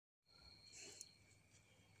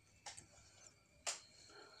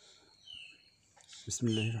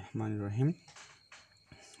বিসমিল্লাহির রহমানির রহিম।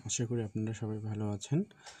 আশা করি আপনারা সবাই ভালো আছেন।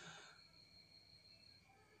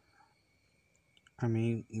 আমি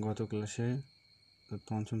গত ক্লাসে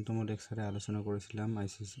পঞ্চমতম লেকচারে আলোচনা করেছিলাম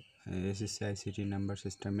এসএসসি আইসিটি নাম্বার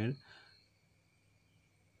সিস্টেমের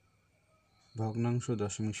ভগ্নাংশ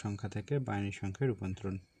দশমিক সংখ্যা থেকে বাইনারি সংখ্যায়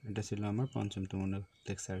রূপান্তরণ। এটা ছিল আমার পঞ্চমতম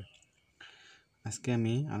লেকচার। আজকে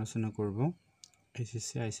আমি আলোচনা করব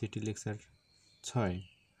এসএসসি আইসিটি লেকচার 6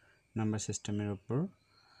 নাম্বার সিস্টেমের ওপর।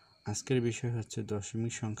 আজকের বিষয় হচ্ছে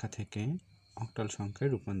দশমিক সংখ্যা থেকে অক্টাল সংখ্যায়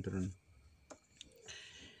রূপান্তরণ।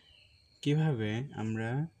 কিভাবে আমরা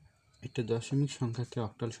একটা দশমিক সংখ্যাকে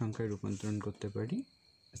অক্টাল সংখ্যায় রূপান্তরণ করতে পারি,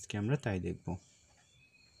 আজকে আমরা তাই দেখব।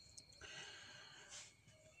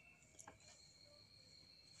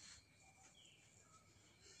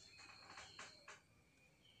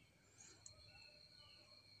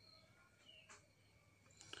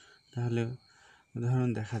 তাহলে উদাহরণ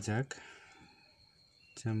দেখা যাক।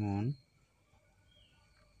 যেমন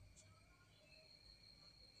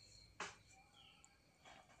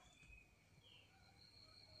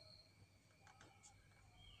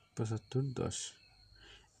পঁচাত্তর 10,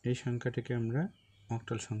 এই সংখ্যাটিকে আমরা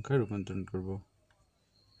অক্টাল সংখ্যায় রূপান্তরণ করব।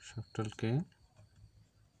 অক্টালকে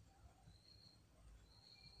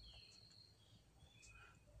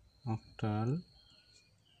অক্টাল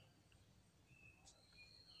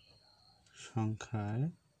সংখ্যায়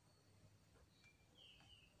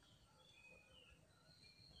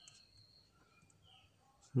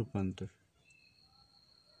রূপান্তর।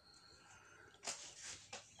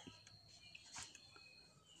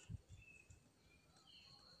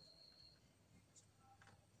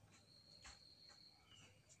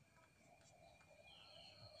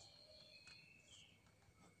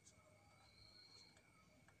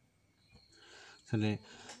 তাহলে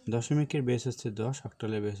দশমিকের বেস হচ্ছে 10,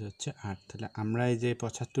 অক্টালের বেস হচ্ছে 8। তাহলে আমরা এই যে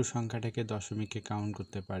 75 সংখ্যাটাকে দশমিকে কাউন্ট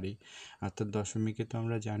করতে পারি। অর্থাৎ দশমিকে তো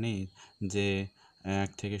আমরা জানি যে 1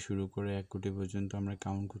 থেকে শুরু করে 1 কোটি পর্যন্ত আমরা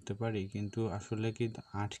কাউন্ট করতে পারি, কিন্তু আসলে কি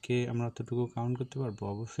 8কে আমরা অতটুকু কাউন্ট করতে পারবো?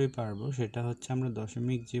 অবশ্যই পারবো। সেটা হচ্ছে আমরা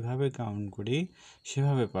দশমিক যেভাবে কাউন্ট করি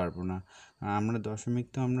সেভাবে পারবো না। আমরা দশমিক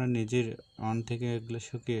তো আমরা নিজের অন থেকে এগুলো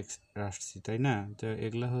শিখে আসছি, তাই না? তো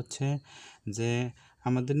এগুলো হচ্ছে যে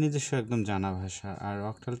আমাদের নিজস্ব একদম জানা ভাষা, আর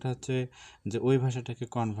অক্টালটা হচ্ছে যে ওই ভাষাটাকে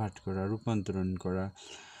কনভার্ট করা, রূপান্তরণ করা।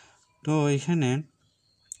 তো এখানে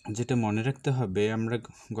যেটা মনে রাখতে হবে, আমরা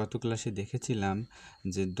গত ক্লাসে দেখেছিলাম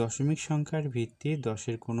যে দশমিক সংখ্যার ভিত্তি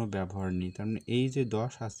 10-এর কোনো ব্যবহার নেই। তার মানে এই যে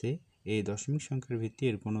 10 আছে, এই দশমিক সংখ্যার ভিত্তি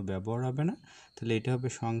এর কোনো ব্যবহার হবে না। তাহলে এটা হবে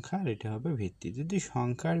সংখ্যা আর এটা হবে ভিত্তি। যদি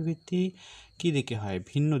সংখ্যার ভিত্তি কী দিকে হয়?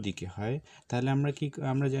 ভিন্ন দিকে হয়, তাহলে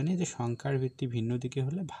আমরা জানি যে সংখ্যার ভিত্তি ভিন্ন দিকে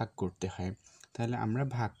হলে ভাগ করতে হয়। তাহলে আমরা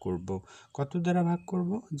ভাগ করব। কত দ্বারা ভাগ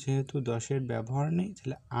করব? যেহেতু 10-এর ব্যবহার নেই,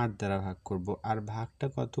 তাহলে 8 দ্বারা ভাগ করব। আর ভাগটা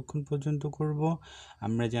কতক্ষণ পর্যন্ত করব?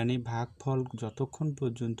 আমরা জানি ভাগফল যতক্ষণ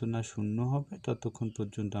পর্যন্ত না শূন্য হবে ততক্ষণ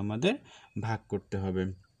পর্যন্ত আমাদের ভাগ করতে হবে।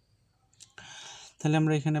 তাহলে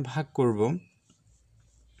আমরা এখানে ভাগ করব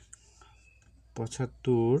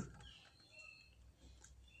 75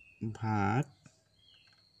 ভাগ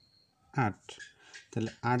 8।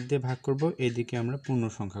 তাহলে 8 দিয়ে ভাগ করব, এদিকে আমরা পূর্ণ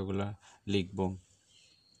সংখ্যাগুলো লিখব।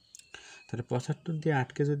 তাহলে 75 দিয়ে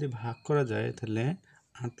 8কে যদি ভাগ করা যায়, তাহলে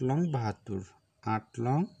 8 লং 72, 8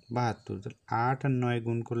 লং 72। তাহলে 8 আর 9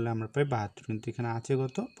 গুণ করলে আমরা পাই 72, কিন্তু এখানে আছে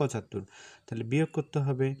কত? 75। তাহলে বিয়োগ করতে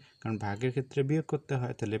হবে, কারণ ভাগের ক্ষেত্রে বিয়োগ করতে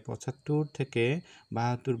হয়। তাহলে 75 থেকে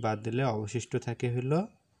 72 বাদ দিলে অবশিষ্ট থাকে হলো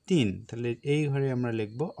 3। তাহলে এই ঘরে আমরা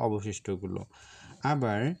লিখব অবশিষ্টগুলো।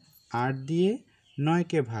 আবার 8 দিয়ে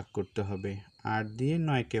 9কে ভাগ করতে হবে। 8 দিয়ে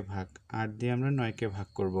 9কে ভাগ, 8 দিয়ে আমরা 9কে ভাগ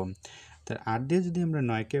করব। তাহলে 8 দিয়ে যদি আমরা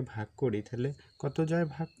 9কে ভাগ করি, তাহলে কত যায়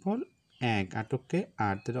ভাগফল? 1, 8কে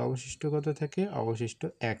 8, তাহলে অবশিষ্ট কত থাকে? অবশিষ্ট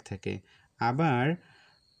 1 থাকে। আবার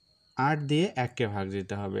 8 দিয়ে 1কে ভাগ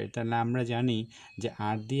দিতে হবে। তাহলে আমরা জানি যে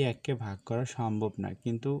 8 দিয়ে 1কে ভাগ করা সম্ভব না,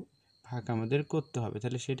 কিন্তু ভাগ আমাদের করতে হবে।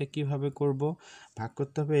 তাহলে সেটা কিভাবে করব? ভাগ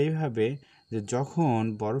করতে হবে এইভাবে যে যখন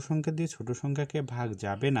বড় সংখ্যা দিয়ে ছোট সংখ্যাকে ভাগ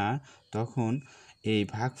যাবে না, তখন এই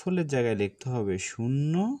ভাগফলের জায়গায় লিখতে হবে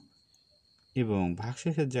 0 এবং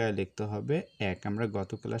ভাগশেষের জায়গায় লিখতে হবে 1। আমরা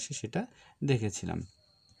গত ক্লাসে সেটা দেখেছিলাম।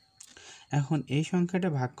 এখন এই সংখ্যাটা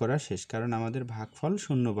ভাগ করা শেষ, কারণ আমাদের ভাগফল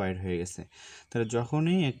 0 বাইর হয়ে গেছে। তাহলে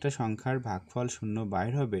যখনই একটা সংখ্যার ভাগফল 0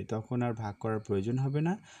 বাইর হবে, তখন আর ভাগ করার প্রয়োজন হবে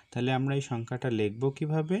না। তাহলে আমরা এই সংখ্যাটা লিখব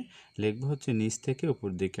কিভাবে? লিখব হচ্ছে নিচ থেকে উপর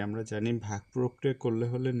দিকে। আমরা জানি ভাগ প্রক্রিয়া করলে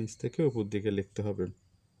হলে নিচ থেকে উপর দিকে লিখতে হবে,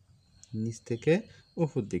 নিচ থেকে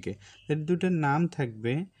উপর দিকে। এর দুটোর নাম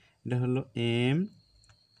থাকবে, এটা হলো এম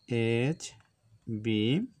এইচ বি,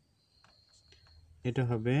 এটা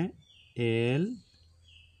হবে L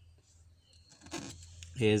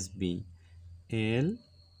S B, L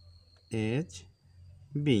H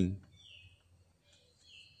B.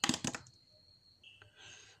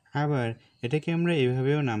 আবার এটাকে আমরা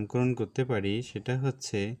এভাবেও নামকরণ করতে পারি, সেটা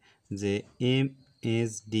হচ্ছে যে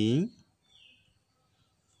MSD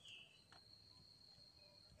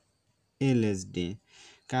LSD।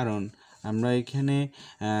 কারণ আমরা এখানে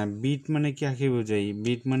বিট মানে কাকে বোঝাই?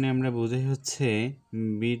 বিট মানে আমরা বোঝাই হচ্ছে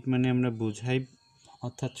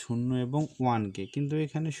অর্থাৎ 0 এবং 1কে, কিন্তু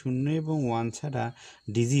এখানে 0 এবং 1 ছাড়া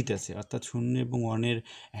ডিজিট আছে, অর্থাৎ 0 এবং 1-এর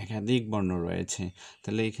একাধিক বর্ণ রয়েছে।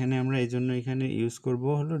 তাহলে এখানে আমরা এই জন্য এখানে ইউজ করব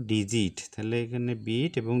হলো ডিজিট। তাহলে এখানে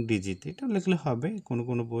বিট এবং ডিজিট এটা লিখলে হবে। কোনো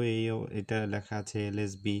কোনো বইয়ে এটা লেখা আছে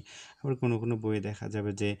LSB, আবার কোনো কোনো বইয়ে দেখা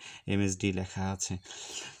যাবে যে MSD লেখা আছে।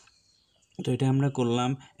 তো এটা আমরা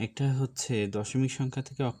করলাম। একটা হচ্ছে দশমিক সংখ্যা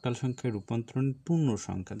থেকে অক্টাল সংখ্যায় রূপান্তরণ পূর্ণ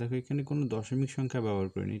সংখ্যা। দেখো এখানে কোনো দশমিক সংখ্যা ব্যবহার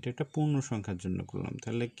করিনি, এটা একটা পূর্ণ সংখ্যার জন্য করলাম।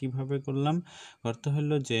 তাহলে কিভাবে করলাম? করতে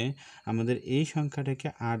হলো যে আমাদের এই সংখ্যাটাকে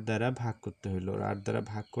 8 দ্বারা ভাগ করতে হলো, 8 দ্বারা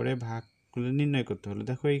ভাগ করে ভাগগুলো নির্ণয় করতে হলো।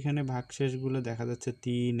 দেখো এখানে ভাগশেষগুলো দেখা যাচ্ছে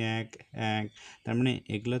 3, 1, 1, তার মানে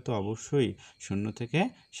এগুলো তো অবশ্যই 0 থেকে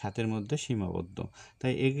 7-এর মধ্যে সীমাবদ্ধ।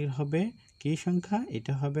 তাই এগুলো হবে কী সংখ্যা?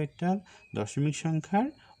 এটা হবে একটা দশমিক সংখ্যার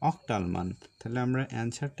অক্টাল মান। তাহলে আমরা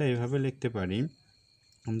অ্যান্সারটা এভাবে লিখতে পারি,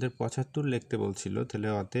 আমাদের 75 লিখতে বলছিল, তাহলে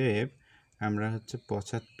অতএব আমরা হচ্ছে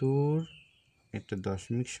 75 একটা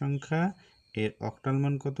দশমিক সংখ্যা, এর অক্টাল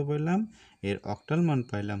মান কত পেলাম? এর অক্টাল মান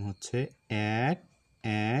পাইলাম হচ্ছে 1,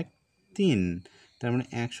 1, 3। তার মানে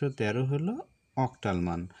 113 হলো অক্টাল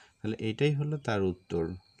মান। তাহলে এটাই হলো তার উত্তর।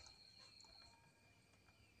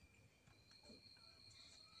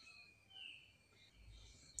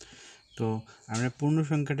 তো আমরা পূর্ণ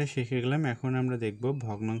সংখ্যাটা শিখে গেলাম। এখন আমরা দেখব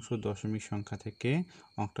ভগ্নাংশ দশমিক সংখ্যা থেকে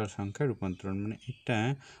অক্টাল সংখ্যায় রূপান্তরণ, মানে একটা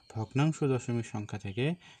ভগ্নাংশ দশমিক সংখ্যা থেকে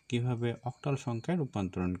কিভাবে অক্টাল সংখ্যায়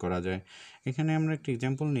রূপান্তরণ করা যায়। এখানে আমরা একটা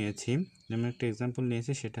এক্সাম্পল নিয়েছি,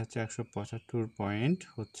 সেটা হচ্ছে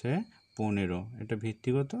 175.15। এটা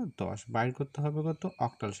ভিত্তিগত 10, বাইর করতে হবে কত?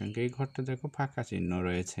 অক্টাল সংখ্যা। এই ঘরটা দেখো ফাঁকা চিহ্ন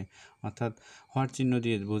রয়েছে, অর্থাৎ হর চিহ্ন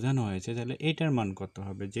দিয়ে বোঝানো হয়েছে। তাহলে এইটার মান কত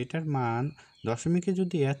হবে? যেটার মান দশমিকে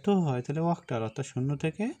যদি এত হয় তাহলে অক্টাল, অর্থাৎ 0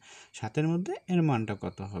 থেকে 7-এর মধ্যে এর মানটা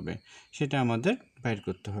কত হবে সেটা আমাদের বাইর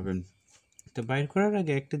করতে হবে। তো বাইর করার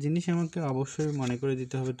আগে একটা জিনিস আমাকে অবশ্যই মনে করে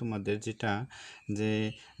দিতে হবে তোমাদের, যেটা যে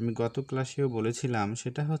আমি গত ক্লাসেও বলেছিলাম,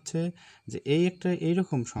 সেটা হচ্ছে যে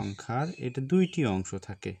এইরকম সংখ্যার এটা 2টি অংশ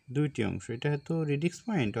থাকে, 2টি অংশ। এটা হয়তো রেডিক্স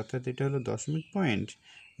পয়েন্ট, অর্থাৎ এটা হলো দশমিক পয়েন্ট,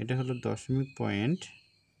 এটা হলো দশমিক পয়েন্ট।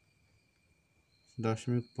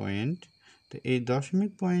 তো এই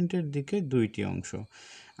দশমিক পয়েন্টের দিকে 2টি অংশ।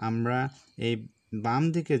 আমরা এই বাম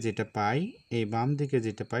দিকে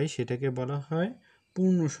যেটা পাই সেটাকে বলা হয়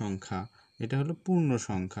পূর্ণ সংখ্যা। এটা হলো পূর্ণ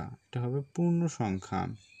সংখ্যা, এটা হবে পূর্ণ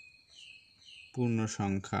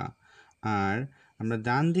সংখ্যা। আর আমরা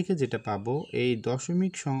ডান দিকে যেটা পাবো এই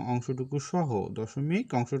দশমিক অংশটুকু সহ,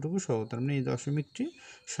 তার মানে এই দশমিকটি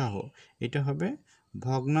সহ, এটা হবে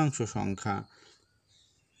ভগ্নাংশ সংখ্যা।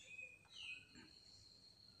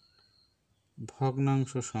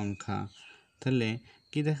 তাহলে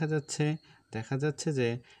কি দেখা যাচ্ছে যে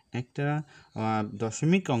একটা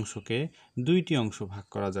দশমিক অংশকে 2টি অংশ ভাগ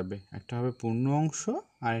করা যাবে, একটা হবে পূর্ণ অংশ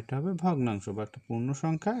আর একটা হবে ভগ্নাংশ, বা একটা পূর্ণ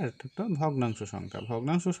সংখ্যা আর একটা ভগ্নাংশ সংখ্যা।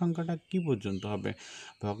 ভগ্নাংশ সংখ্যাটা কি পর্যন্ত হবে?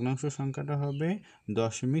 ভগ্নাংশ সংখ্যাটা হবে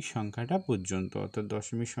দশমিক সংখ্যাটা পর্যন্ত, অর্থাৎ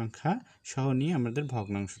দশমিক সংখ্যা সহ নিয়ে আমাদের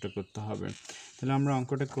ভগ্নাংশটা করতে হবে। তাহলে আমরা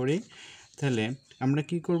অঙ্কটা করি। তাহলে আমরা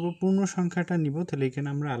কি করব? পূর্ণ সংখ্যাটা নিব। তাহলে এখানে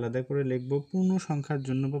আমরা আলাদা করে লিখব পূর্ণ সংখ্যার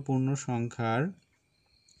জন্য, বা পূর্ণ সংখ্যার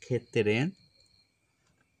ক্ষেত্রে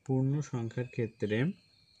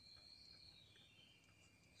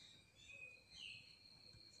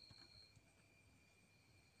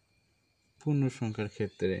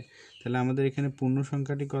তাহলে আমাদের এখানে পূর্ণ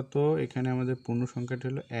সংখ্যাটি কত? এখানে আমাদের পূর্ণ সংখ্যাটি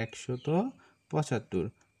হলো 175।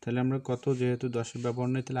 তাহলে আমরা কত, যেহেতু 10-এর ব্যবহার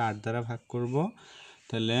নেই, তাহলে 8 দ্বারা ভাগ করব।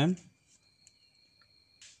 তাহলে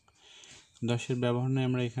 10-এর ব্যবহার নেই,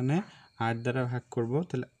 আমরা এখানে 8 দ্বারা ভাগ করব।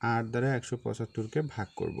 তাহলে 8 দ্বারা 175-কে ভাগ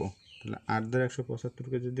করব। তাহলে 8 দ্বারা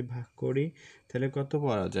 175-কে যদি ভাগ করি তাহলে কত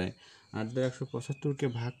পাওয়া যায়? 8 দ্বারা 175-কে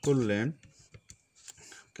ভাগ করলে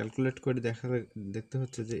ক্যালকুলেট করে দেখতে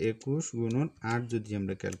হচ্ছে যে 21 গুণন 8 যদি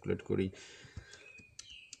আমরা ক্যালকুলেট করি,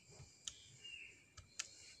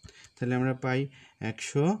 তাহলে আমরা পাই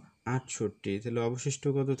 168। তাহলে অবশিষ্ট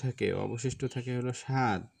কত থাকে? অবশিষ্ট থাকে হলো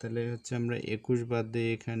 7। তাহলে হচ্ছে আমরা 21 বাদ দিয়ে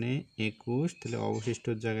এখানে 21, তাহলে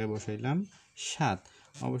অবশিষ্টর জায়গায় বসাইলাম 7,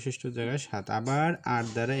 অবশিষ্টর জায়গায় 7। আবার 8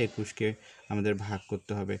 দ্বারা 21-কে আমাদের ভাগ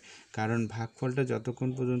করতে হবে, কারণ ভাগফলটা যতক্ষণ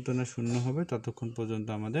পর্যন্ত না 0 হবে ততক্ষণ পর্যন্ত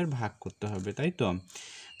আমাদের ভাগ করতে হবে, তাই তো?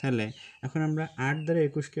 তাহলে এখন আমরা 8 দ্বারা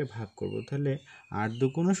 21কে ভাগ করব। তাহলে 8 2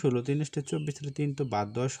 × 16, 3 × 24, তাহলে 3 তো বাদ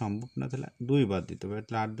দেওয়া সম্ভব না, তাহলে 2 বাদ দিতে হবে।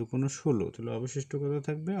 তাহলে 8 2 × 16, তাহলে অবশিষ্ট কত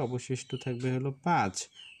থাকবে? অবশিষ্ট থাকবে হলো 5।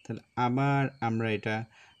 তাহলে আবার আমরা এটা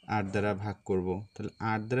 8 দ্বারা ভাগ করব। তাহলে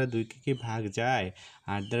 8 দ্বারা 2কে কি ভাগ যায়?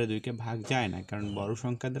 8 দ্বারা 2কে ভাগ যায় না, কারণ বড়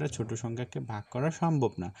সংখ্যা দ্বারা ছোট সংখ্যাকে ভাগ করা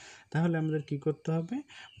সম্ভব না। তাহলে আমাদের কি করতে হবে?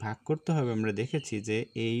 ভাগ করতে হবে। আমরা দেখেছি যে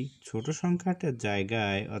এই ছোট সংখ্যাটার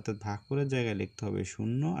জায়গায়, অর্থাৎ ভাগফলের জায়গায় লিখতে হবে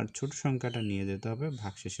 0, আর ছোট সংখ্যাটা নিয়ে যেতে হবে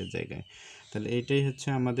ভাগশেষের জায়গায়। তাহলে এইটাই হচ্ছে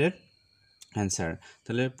আমাদের অ্যান্সার।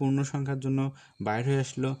 তাহলে পূর্ণ সংখ্যার জন্য বাইর হয়ে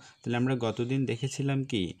আসলো। তাহলে আমরা গতদিন দেখেছিলাম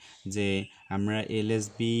কি, যে আমরা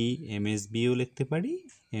এলএসবি এমএসবিও লিখতে পারি,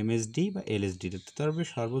 এমএসডি বা এলএসডি। তবে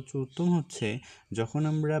সর্বোচ্চ উত্তম হচ্ছে যখন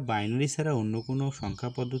আমরা বাইনারি ছাড়া অন্য কোনো সংখ্যা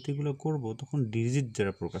পদ্ধতিগুলো করব, তখন ডিজিট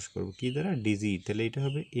দ্বারা প্রকাশ করব। কি দ্বারা? ডিজিট। তাহলে এটা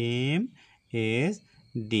হবে এম এস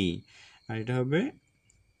ডি, আর এটা হবে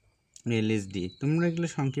এলএসডি। তোমরা এগুলো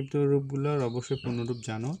সংক্ষিপ্ত রূপগুলোর অবশ্যই পূর্ণরূপ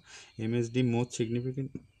জানো। MSD most significant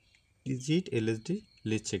digit, LSD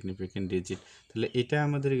list significant digit. তাহলে এটা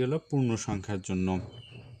আমাদের গেল পূর্ণ সংখ্যার জন্য।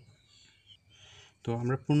 তো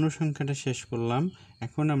আমরা পূর্ণ সংখ্যাটা শেষ করলাম।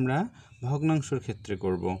 এখন আমরা ভগ্নাংশের ক্ষেত্রে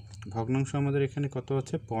করব। ভগ্নাংশ আমাদের এখানে কত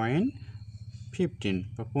আছে? 0.15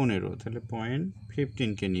 বা 15। তাহলে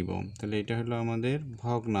 0.15কে নিব। তাহলে এটা হলো আমাদের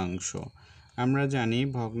ভগ্নাংশ। আমরা জানি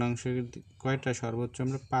ভগ্নাংশের কয়টা সর্বোচ্চ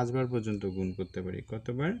আমরা 5 বার পর্যন্ত গুণ করতে পারি।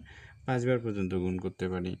 কতবার? 5 বার পর্যন্ত গুণ করতে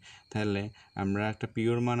পারি। তাহলে আমরা একটা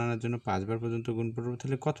পিওর মান আনার জন্য 5 বার পর্যন্ত গুণ করব।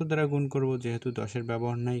 তাহলে কত দ্বারা গুণ করব? যেহেতু 10-এর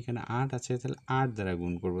ব্যবহার নাই, এখানে 8 আছে, তাহলে 8 দ্বারা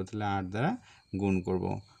গুণ করব। তাহলে 8 দ্বারা গুণ করব।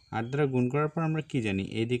 8 দ্বারা গুণ করার পর আমরা কি জানি?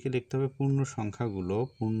 এইদিকে লিখতে হবে পূর্ণ সংখ্যাগুলো,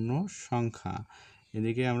 পূর্ণ সংখ্যা।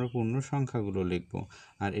 এদিকে আমরা পূর্ণ সংখ্যাগুলো লিখব,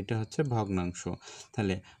 আর এটা হচ্ছে ভগ্নাংশ।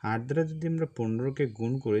 তাহলে 8 দ্বারা যদি আমরা 15কে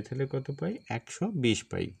গুণ করি, তাহলে কত পাই? 120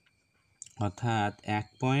 পাই, অর্থাৎ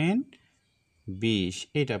 1.20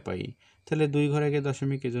 এটা পাই। তাহলে 2 ঘর আগে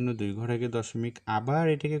দশমিক, এজন্য 2 ঘর আগে দশমিক। আবার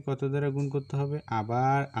এটাকে কত দ্বারা গুণ করতে হবে?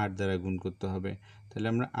 আবার 8 দ্বারা গুণ করতে হবে। তাহলে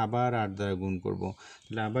আমরা আবার 8 দ্বারা গুণ করব।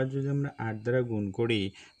 তাহলে আবার যদি আমরা 8 দ্বারা গুণ করি,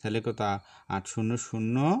 তাহলে কত? 8 0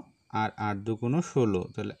 0 আর 8 2 × 16।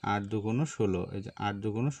 তাহলে 8 2 × 16, এই যে 8 2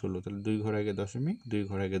 × 16, তাহলে 2 ঘর আগে দশমিক, 2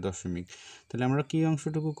 ঘর আগে দশমিক। তাহলে আমরা কি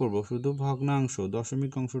অংশটুকু করব? শুধু ভগ্নাংশ,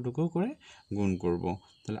 দশমিক অংশটুকু করে গুণ করব।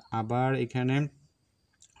 তাহলে আবার এখানে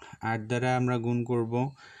 8 দ্বারা আমরা গুণ করব।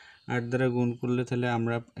 8 দ্বারা গুণ করলে তাহলে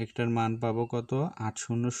আমরা একটার মান পাবো কত? 8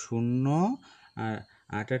 0 0, আর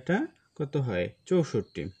 8 8 কত হয়?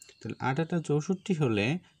 64। তাহলে 8 8 64 হলে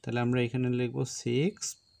তাহলে আমরা এখানে লিখব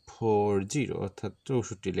 640, অর্থাৎ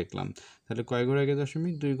 64 লিখলাম। তাহলে কয় ঘর আগে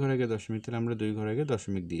দশমিক? 2 ঘর আগে দশমিক। তাহলে আমরা 2 ঘর আগে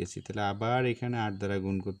দশমিক দিয়েছি। তাহলে আবার এখানে 8 দ্বারা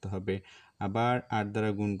গুণ করতে হবে। আবার 8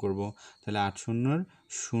 দ্বারা গুণ করব। তাহলে 8 0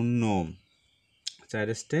 0, 4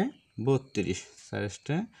 32,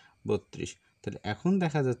 4 32। তাহলে এখন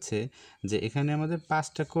দেখা যাচ্ছে যে এখানে আমাদের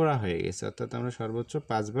 5টা করা হয়ে গেছে, অর্থাৎ আমরা সর্বোচ্চ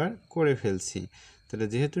 5 বার করে ফেলছি। তাহলে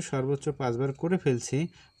যেহেতু সর্বোচ্চ 5 বার করে ফেলছি,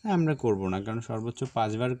 আমরা করব না, কারণ সর্বোচ্চ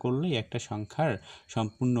 5 বার করলেই একটা সংখ্যার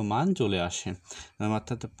সম্পূর্ণ মান চলে আসে,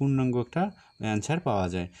 অর্থাৎ পূর্ণাঙ্গ একটা অ্যান্সার পাওয়া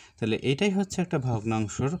যায়। তাহলে এটাই হচ্ছে একটা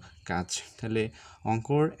ভগ্নাংশর কাজ। তাহলে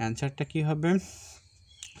অঙ্কর অ্যান্সারটা কি হবে?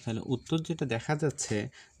 তাহলে উত্তর যেটা দেখা যাচ্ছে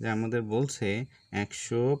যে আমাদের বলছে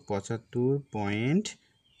 175 পয়েন্ট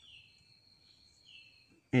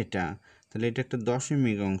এটা। তাহলে এটা একটা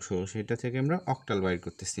দশমিক অংশ, সেটা থেকে আমরা অক্টাল বাইর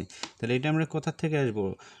করতেছি। তাহলে এটা আমরা কোথা থেকে আসব?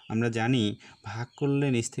 আমরা জানি ভাগ করলে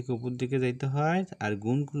নিচ থেকে উপর দিকে যাইতে হয়, আর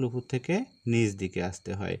গুণ করলে উপর থেকে নিচ দিকে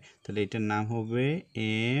আসতে হয়। তাহলে এটার নাম হবে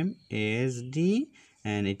এমএসডি,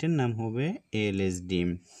 অ্যান্ড এটার নাম হবে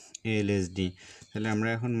এলএসডি। তাহলে আমরা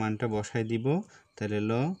এখন মানটা বসাই দিব। তাহলে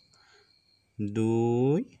হলো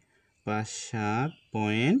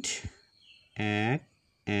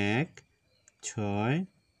 257.116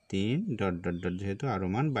 ডট ডট ডট, যেহেতু আরও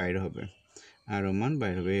মান বাইর হবে,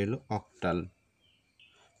 এলো অক্টাল।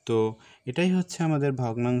 তো এটাই হচ্ছে আমাদের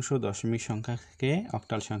ভগ্নাংশ দশমিক সংখ্যা থেকে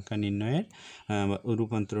অক্টাল সংখ্যা নির্ণয়ের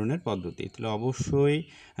রূপান্তরণের পদ্ধতি। তাহলে অবশ্যই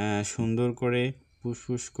সুন্দর করে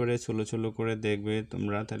ফুসফুস করে ছোলো ছোলো করে দেখবে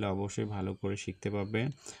তোমরা, তাহলে অবশ্যই ভালো করে শিখতে পারবে।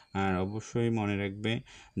 আর অবশ্যই মনে রাখবে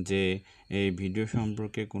যে এই ভিডিও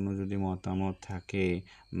সম্পর্কে কোনো যদি মতামত থাকে,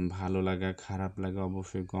 ভালো লাগা খারাপ লাগা,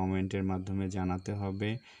 অবশ্যই কমেন্টের মাধ্যমে জানাতে হবে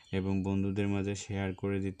এবং বন্ধুদের মাঝে শেয়ার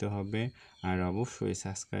করে দিতে হবে। আর অবশ্যই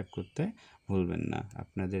সাবস্ক্রাইব করতে ভুলবেন না।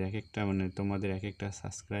 আপনাদের তোমাদের এক একটা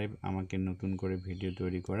সাবস্ক্রাইব আমাকে নতুন করে ভিডিও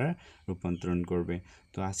তৈরি করার রূপান্তরণ করবে।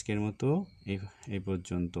 তো আজকের মতো এই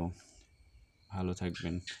পর্যন্ত, ভালো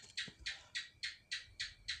থাকবেন।